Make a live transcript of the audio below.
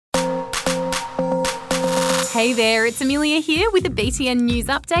Hey there, it's Amelia here with a BTN News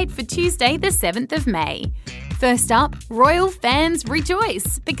update for Tuesday, the 7th of May. First up, royal fans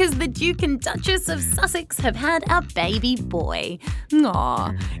rejoice because the Duke and Duchess of Sussex have had a baby boy.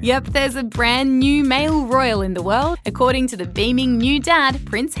 Aww. Yep, there's a brand new male royal in the world, according to the beaming new dad,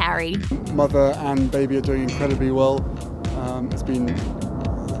 Prince Harry. Mother and baby are doing incredibly well. It's been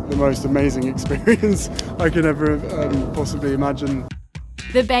the most amazing experience I could ever possibly imagine.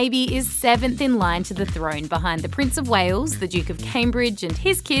 The baby is 7th in line to the throne behind the Prince of Wales, the Duke of Cambridge and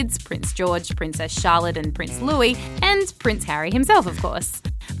his kids, Prince George, Princess Charlotte and Prince Louis, and Prince Harry himself, of course.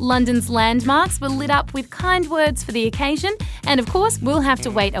 London's landmarks were lit up with kind words for the occasion, and of course we'll have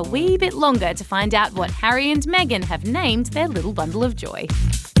to wait a wee bit longer to find out what Harry and Meghan have named their little bundle of joy.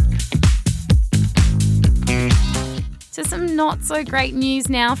 To some not-so-great news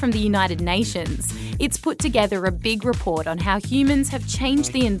now from the United Nations. It's put together a big report on how humans have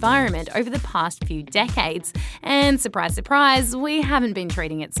changed the environment over the past few decades. And surprise, surprise, we haven't been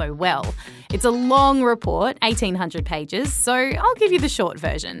treating it so well. It's a long report, 1,800 pages, so I'll give you the short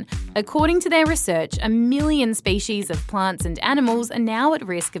version. According to their research, 1 million species of plants and animals are now at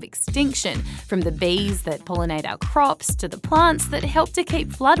risk of extinction, from the bees that pollinate our crops to the plants that help to keep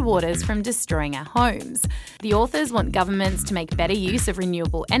floodwaters from destroying our homes. The authors want governments to make better use of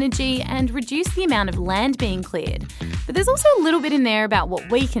renewable energy and reduce the amount of land being cleared. But there's also a little bit in there about what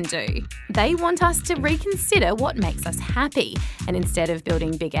we can do. They want us to reconsider what makes us happy, and instead of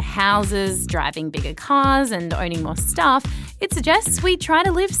building bigger houses, driving bigger cars and owning more stuff, it suggests we try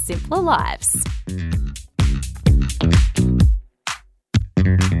to live simpler lives.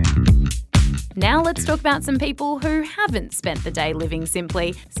 Now let's talk about some people who haven't spent the day living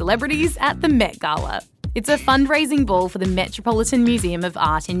simply. Celebrities at the Met Gala. It's a fundraising ball for the Metropolitan Museum of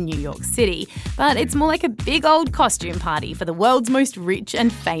Art in New York City, but it's more like a big old costume party for the world's most rich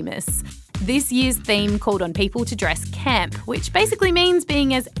and famous. This year's theme called on people to dress camp, which basically means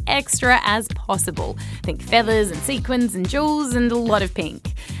being as extra as possible. Think feathers and sequins and jewels and a lot of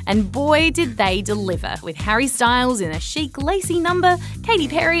pink. And boy, did they deliver, with Harry Styles in a chic, lacy number, Katy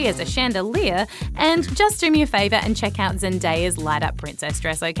Perry as a chandelier, and just do me a favour and check out Zendaya's light-up princess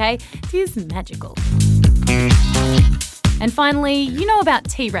dress, okay? It is magical. And finally, you know about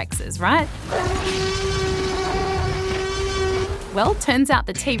T-Rexes, right? Well, turns out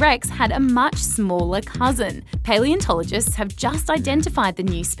the T-Rex had a much smaller cousin. Paleontologists have just identified the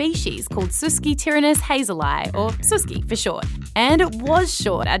new species called Sussex hazeli, or Susky for short. And it was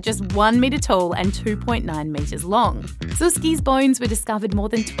short at just 1 metre tall and 2.9 metres long. Susky's bones were discovered more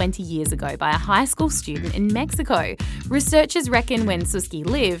than 20 years ago by a high school student in Mexico. Researchers reckon when Susky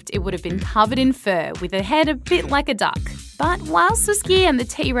lived, it would have been covered in fur with a head a bit like a duck. But while Susky and the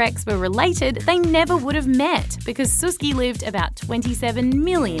T-Rex were related, they never would have met because Susky lived about 27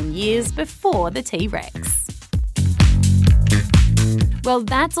 million years before the T-Rex. Well,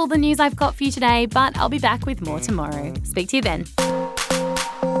 that's all the news I've got for you today, but I'll be back with more tomorrow. Speak to you then.